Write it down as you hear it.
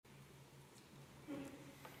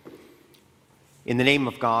In the name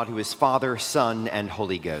of God, who is Father, Son, and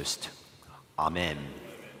Holy Ghost. Amen.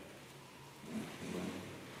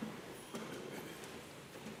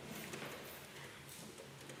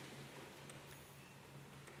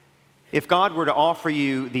 If God were to offer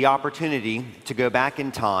you the opportunity to go back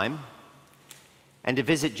in time and to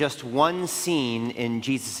visit just one scene in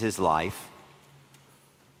Jesus' life,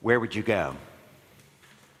 where would you go?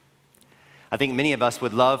 I think many of us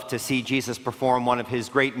would love to see Jesus perform one of his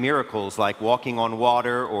great miracles like walking on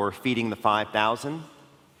water or feeding the 5,000.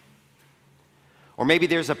 Or maybe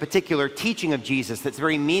there's a particular teaching of Jesus that's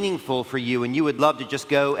very meaningful for you and you would love to just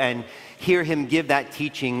go and hear him give that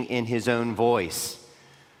teaching in his own voice.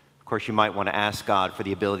 Of course, you might want to ask God for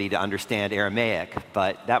the ability to understand Aramaic,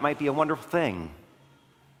 but that might be a wonderful thing.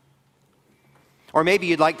 Or maybe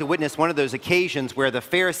you'd like to witness one of those occasions where the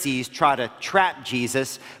Pharisees try to trap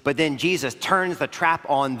Jesus, but then Jesus turns the trap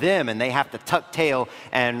on them and they have to tuck tail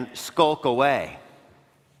and skulk away,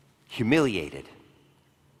 humiliated.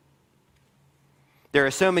 There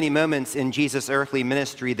are so many moments in Jesus' earthly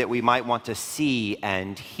ministry that we might want to see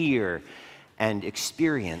and hear and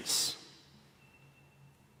experience.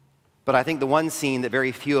 But I think the one scene that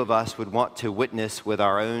very few of us would want to witness with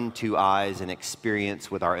our own two eyes and experience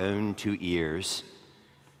with our own two ears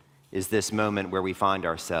is this moment where we find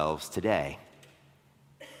ourselves today.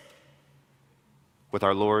 With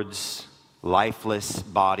our Lord's lifeless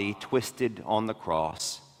body twisted on the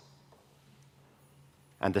cross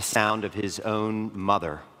and the sound of his own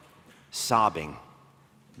mother sobbing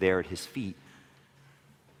there at his feet.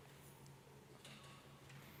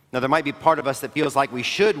 Now, there might be part of us that feels like we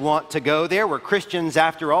should want to go there. We're Christians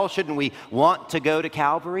after all. Shouldn't we want to go to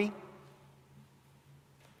Calvary?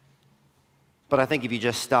 But I think if you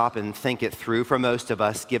just stop and think it through, for most of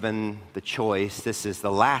us, given the choice, this is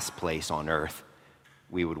the last place on earth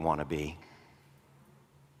we would want to be.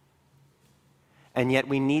 And yet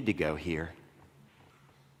we need to go here.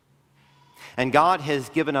 And God has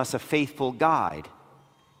given us a faithful guide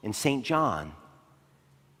in St. John.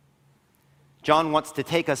 John wants to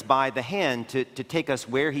take us by the hand, to take us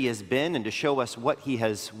where he has been and to show us what he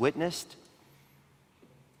has witnessed.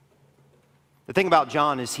 The thing about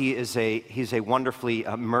John is he's a wonderfully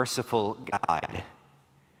merciful guide,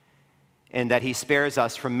 and that he spares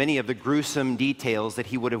us from many of the gruesome details that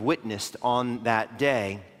he would have witnessed on that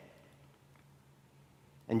day.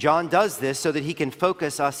 And John does this so that he can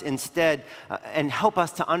focus us instead and help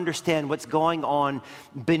us to understand what's going on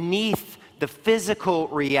beneath the physical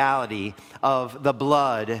reality of the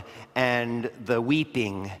blood and the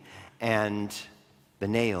weeping and the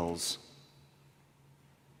nails.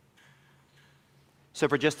 So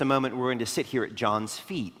for just a moment, we're going to sit here at John's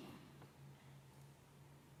feet.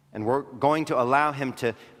 And we're going to allow him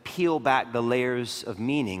to peel back the layers of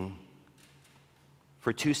meaning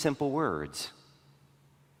for two simple words.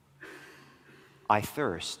 I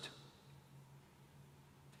thirst.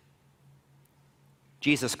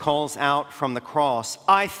 Jesus calls out from the cross,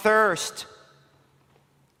 I thirst.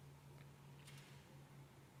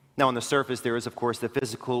 Now, on the surface, there is, of course, the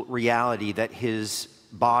physical reality that his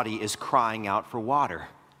body is crying out for water.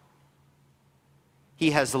 He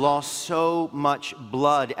has lost so much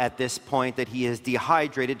blood at this point that he is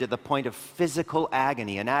dehydrated to the point of physical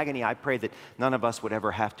agony, an agony I pray that none of us would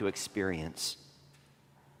ever have to experience.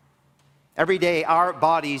 Every day, our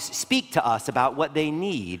bodies speak to us about what they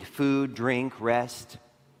need: food, drink, rest.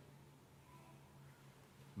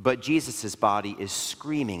 But Jesus' body is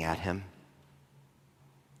screaming at him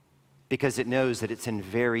because it knows that it's in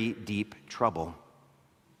very deep trouble.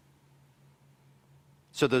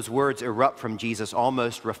 So those words erupt from Jesus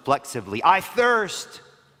almost reflexively, I thirst.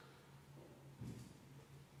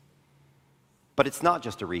 But it's not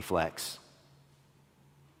just a reflex.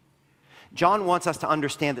 John wants us to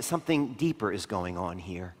understand that something deeper is going on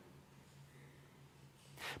here.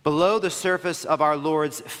 Below the surface of our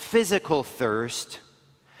Lord's physical thirst,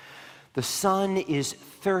 the Son is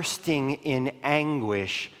thirsting in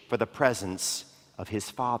anguish for the presence of his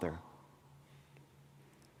Father.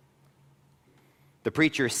 The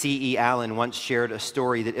preacher C.E. Allen once shared a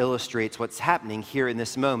story that illustrates what's happening here in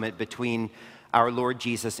this moment between our Lord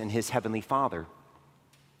Jesus and his Heavenly Father.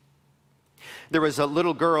 There was a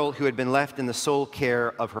little girl who had been left in the sole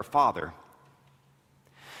care of her father.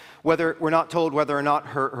 We're not told whether or not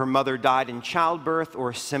her mother died in childbirth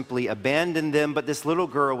or simply abandoned them, but this little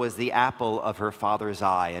girl was the apple of her father's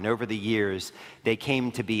eye, and over the years, they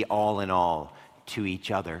came to be all in all to each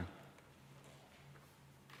other.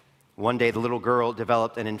 One day, the little girl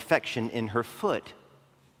developed an infection in her foot.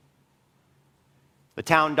 The The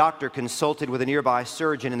town doctor consulted with a nearby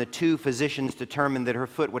surgeon, and the two physicians determined that her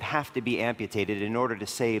foot would have to be amputated in order to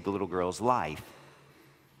save the little girl's life.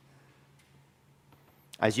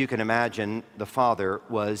 As you can imagine, the father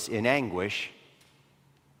was in anguish.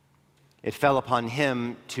 It fell upon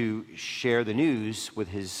him to share the news with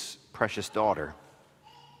his precious daughter.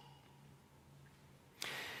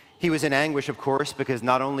 He was in anguish, of course, because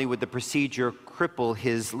not only would the procedure cripple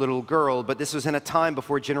his little girl, but this was in a time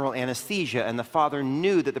before general anesthesia, and the father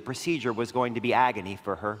knew that the procedure was going to be agony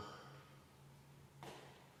for her.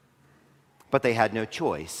 But they had no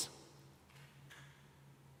choice.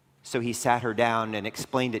 So he sat her down and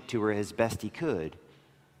explained it to her as best he could.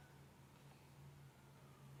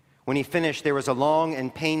 When he finished, there was a long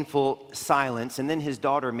and painful silence, and then his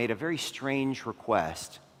daughter made a very strange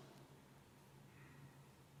request.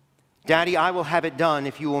 "Daddy, I will have it done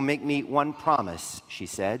if you will make me one promise," she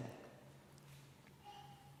said.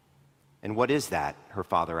 "And what is that?" her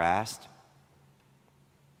father asked.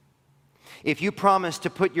 "If you promise to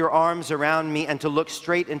put your arms around me and to look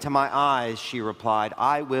straight into my eyes," she replied,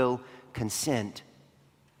 "I will consent."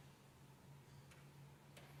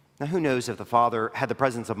 Now, who knows if the father had the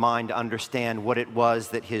presence of mind to understand what it was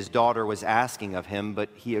that his daughter was asking of him, but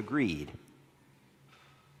he agreed.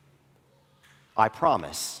 "I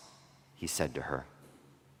promise," he said to her.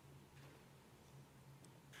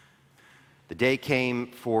 The day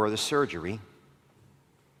came for the surgery,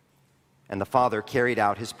 and the father carried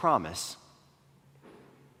out his promise.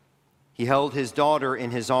 He held his daughter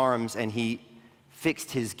in his arms, and he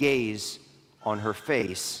fixed his gaze on her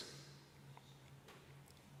face.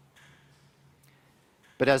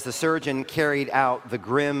 But as the surgeon carried out the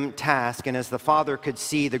grim task, and as the father could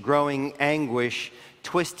see the growing anguish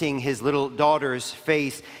twisting his little daughter's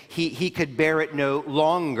face, he could bear it no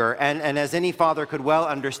longer. And as any father could well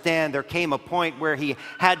understand, there came a point where he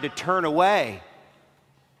had to turn away.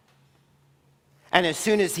 And as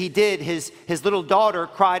soon as he did, his little daughter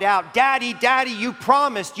cried out, "Daddy, Daddy, you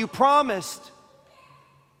promised, you promised."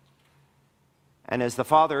 And as the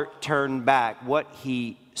father turned back, what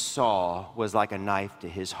he saw was like a knife to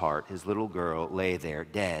his heart. His little girl lay there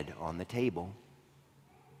dead on the table.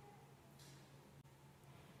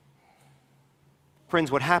 Friends,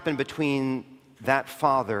 what happened between that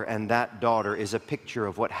father and that daughter is a picture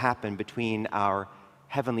of what happened between our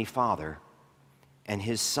Heavenly Father and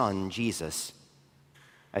His Son, Jesus,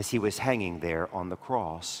 as He was hanging there on the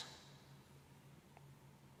cross.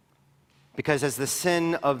 Because as the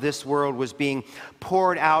sin of this world was being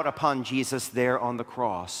poured out upon Jesus there on the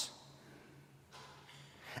cross,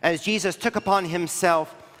 as Jesus took upon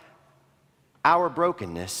Himself our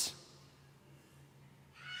brokenness,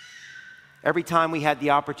 every time we had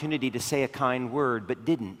the opportunity to say a kind word but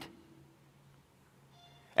didn't,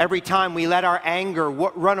 every time we let our anger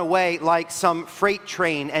run away like some freight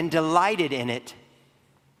train and delighted in it,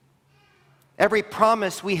 every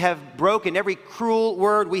promise we have broken, every cruel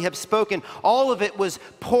word we have spoken, all of it was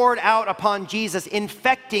poured out upon Jesus,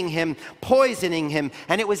 infecting Him, poisoning Him,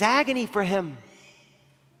 and it was agony for Him.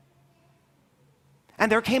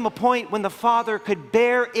 And there came a point when the Father could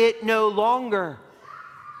bear it no longer.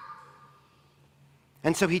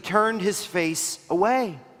 And so He turned His face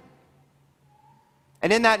away.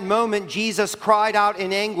 And in that moment, Jesus cried out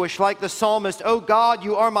in anguish like the psalmist, "O God,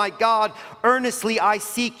 you are my God. Earnestly I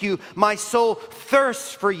seek you. My soul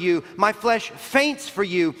thirsts for you. My flesh faints for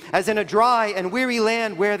you, as in a dry and weary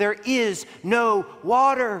land where there is no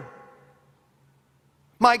water.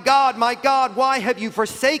 My God, why have you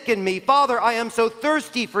forsaken me? Father, I am so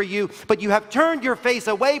thirsty for you, but you have turned your face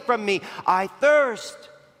away from me. I thirst."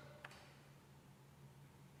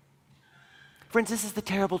 Friends, this is the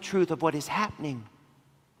terrible truth of what is happening.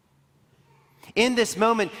 In this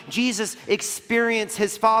moment, Jesus experienced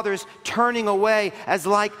His Father's turning away as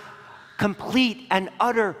like complete and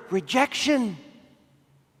utter rejection.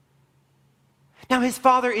 Now, His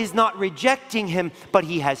Father is not rejecting Him, but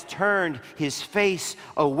He has turned His face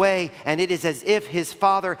away, and it is as if His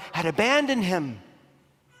Father had abandoned Him.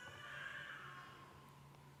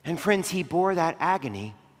 And friends, He bore that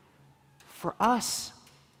agony for us.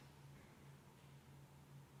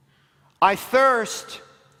 I thirst.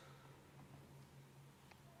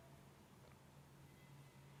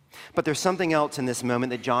 But there's something else in this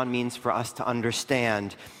moment that John means for us to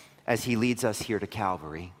understand as he leads us here to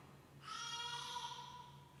Calvary.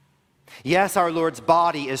 Yes, our Lord's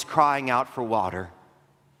body is crying out for water.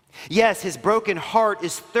 Yes, His broken heart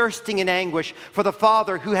is thirsting in anguish for the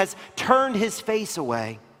Father who has turned His face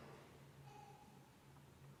away.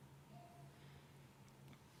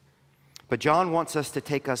 But John wants us to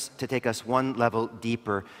take us one level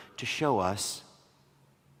deeper to show us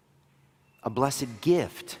a blessed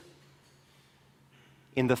gift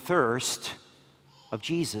in the thirst of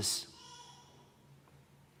Jesus.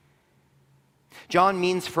 John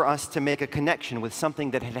means for us to make a connection with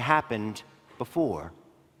something that had happened before.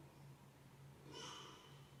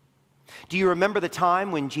 Do you remember the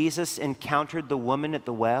time when Jesus encountered the woman at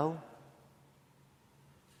the well?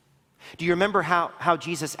 Do you remember how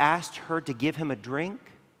Jesus asked her to give him a drink?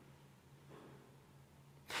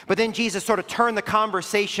 But then Jesus sort of turned the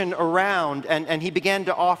conversation around and he began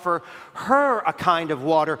to offer her a kind of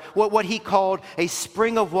water, what he called a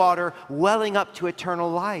spring of water welling up to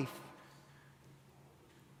eternal life.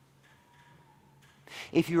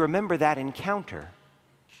 If you remember that encounter,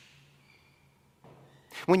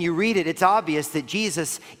 when you read it, it's obvious that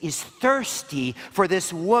Jesus is thirsty for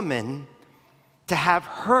this woman to have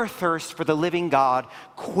her thirst for the living God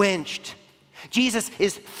quenched. Jesus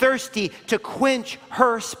is thirsty to quench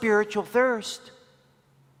her spiritual thirst.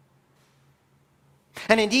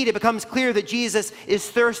 And indeed, it becomes clear that Jesus is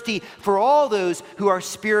thirsty for all those who are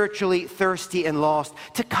spiritually thirsty and lost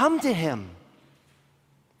to come to him,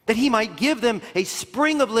 that he might give them a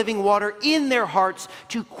spring of living water in their hearts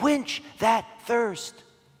to quench that thirst.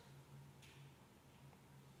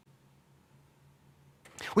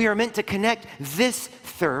 We are meant to connect this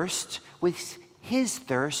thirst with his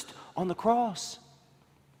thirst on the cross.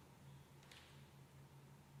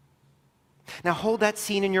 Now hold that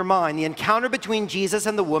scene in your mind, the encounter between Jesus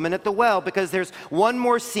and the woman at the well, because there's one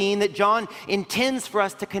more scene that John intends for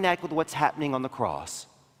us to connect with what's happening on the cross.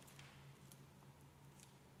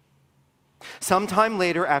 Sometime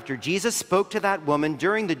later, after Jesus spoke to that woman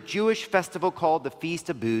during the Jewish festival called the Feast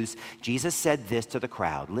of Booths, Jesus said this to the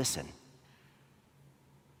crowd, "Listen,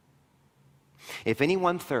 if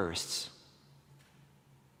anyone thirsts,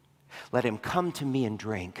 let him come to me and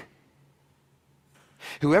drink.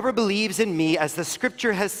 Whoever believes in me, as the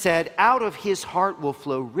scripture has said, out of his heart will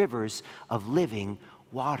flow rivers of living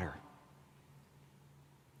water."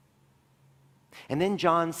 And then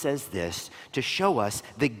John says this to show us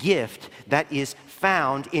the gift that is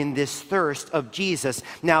found in this thirst of Jesus.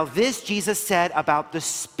 Now this Jesus said about the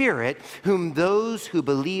Spirit, whom those who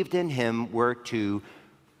believed in him were to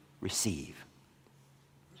receive.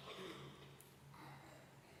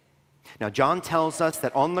 Now, John tells us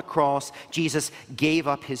that on the cross, Jesus gave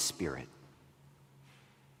up his Spirit.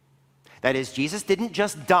 That is, Jesus didn't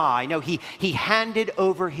just die. No, he handed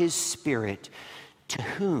over his Spirit. To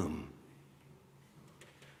whom?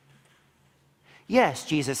 Yes,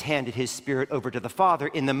 Jesus handed his Spirit over to the Father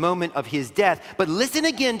in the moment of his death. But listen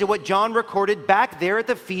again to what John recorded back there at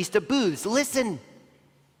the Feast of Booths. Listen.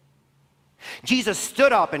 Jesus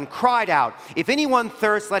stood up and cried out, "If anyone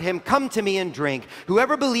thirsts, let him come to me and drink.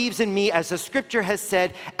 Whoever believes in me, as the scripture has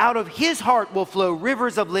said, out of his heart will flow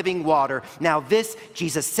rivers of living water." Now this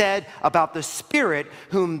Jesus said about the Spirit,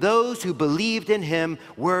 whom those who believed in him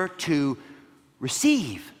were to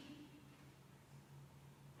receive.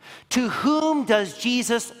 To whom does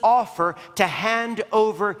Jesus offer to hand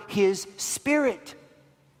over his Spirit?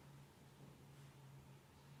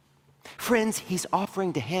 Friends, he's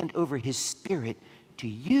offering to hand over his Spirit to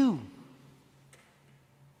you.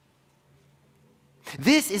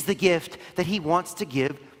 This is the gift that he wants to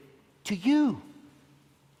give to you.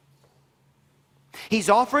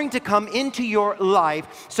 He's offering to come into your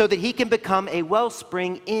life so that he can become a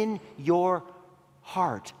wellspring in your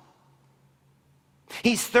heart.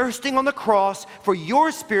 He's thirsting on the cross for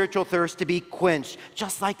your spiritual thirst to be quenched,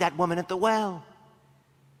 just like that woman at the well.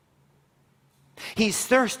 He's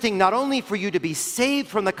thirsting not only for you to be saved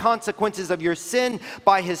from the consequences of your sin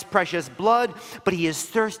by his precious blood, but he is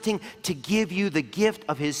thirsting to give you the gift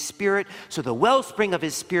of his Spirit, so the wellspring of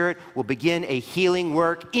his Spirit will begin a healing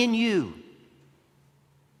work in you.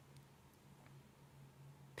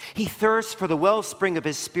 He thirsts for the wellspring of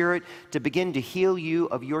his Spirit to begin to heal you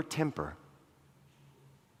of your temper.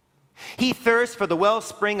 He thirsts for the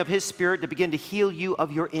wellspring of his Spirit to begin to heal you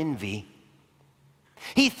of your envy.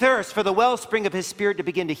 He thirsts for the wellspring of his Spirit to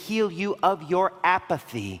begin to heal you of your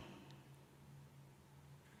apathy.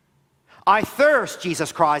 "I thirst,"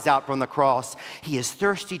 Jesus cries out from the cross. He is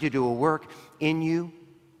thirsty to do a work in you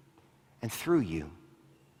and through you.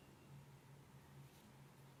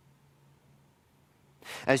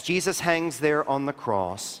 As Jesus hangs there on the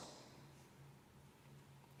cross,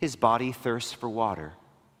 his body thirsts for water.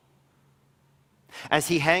 As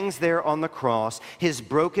he hangs there on the cross, his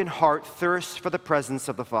broken heart thirsts for the presence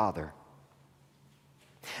of the Father.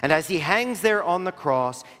 And as he hangs there on the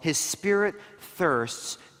cross, his Spirit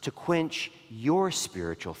thirsts to quench your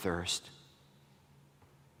spiritual thirst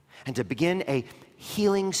and to begin a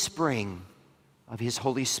healing spring of his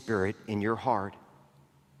Holy Spirit in your heart.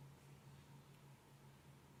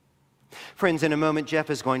 Friends, in a moment, Jeff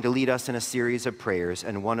is going to lead us in a series of prayers,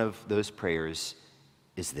 and one of those prayers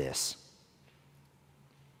is this.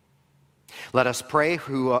 Let us pray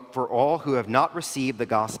for all who have not received the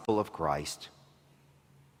gospel of Christ,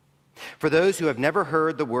 for those who have never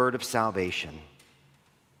heard the word of salvation,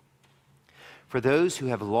 for those who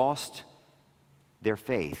have lost their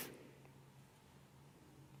faith,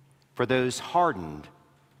 for those hardened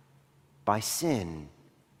by sin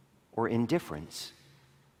or indifference.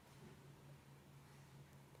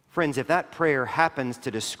 Friends, if that prayer happens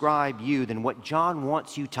to describe you, then what John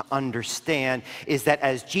wants you to understand is that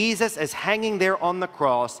as Jesus is hanging there on the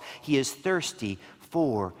cross, he is thirsty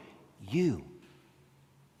for you.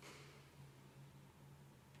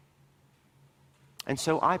 And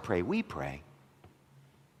so I pray, we pray,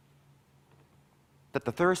 that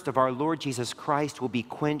the thirst of our Lord Jesus Christ will be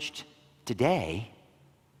quenched today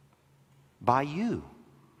by you,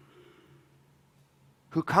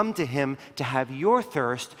 who come to him to have your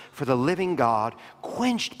thirst for the living God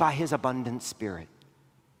quenched by his abundant Spirit.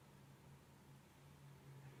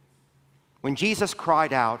 When Jesus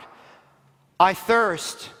cried out, "I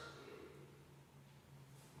thirst,"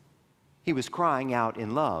 he was crying out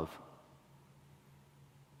in love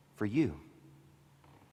for you.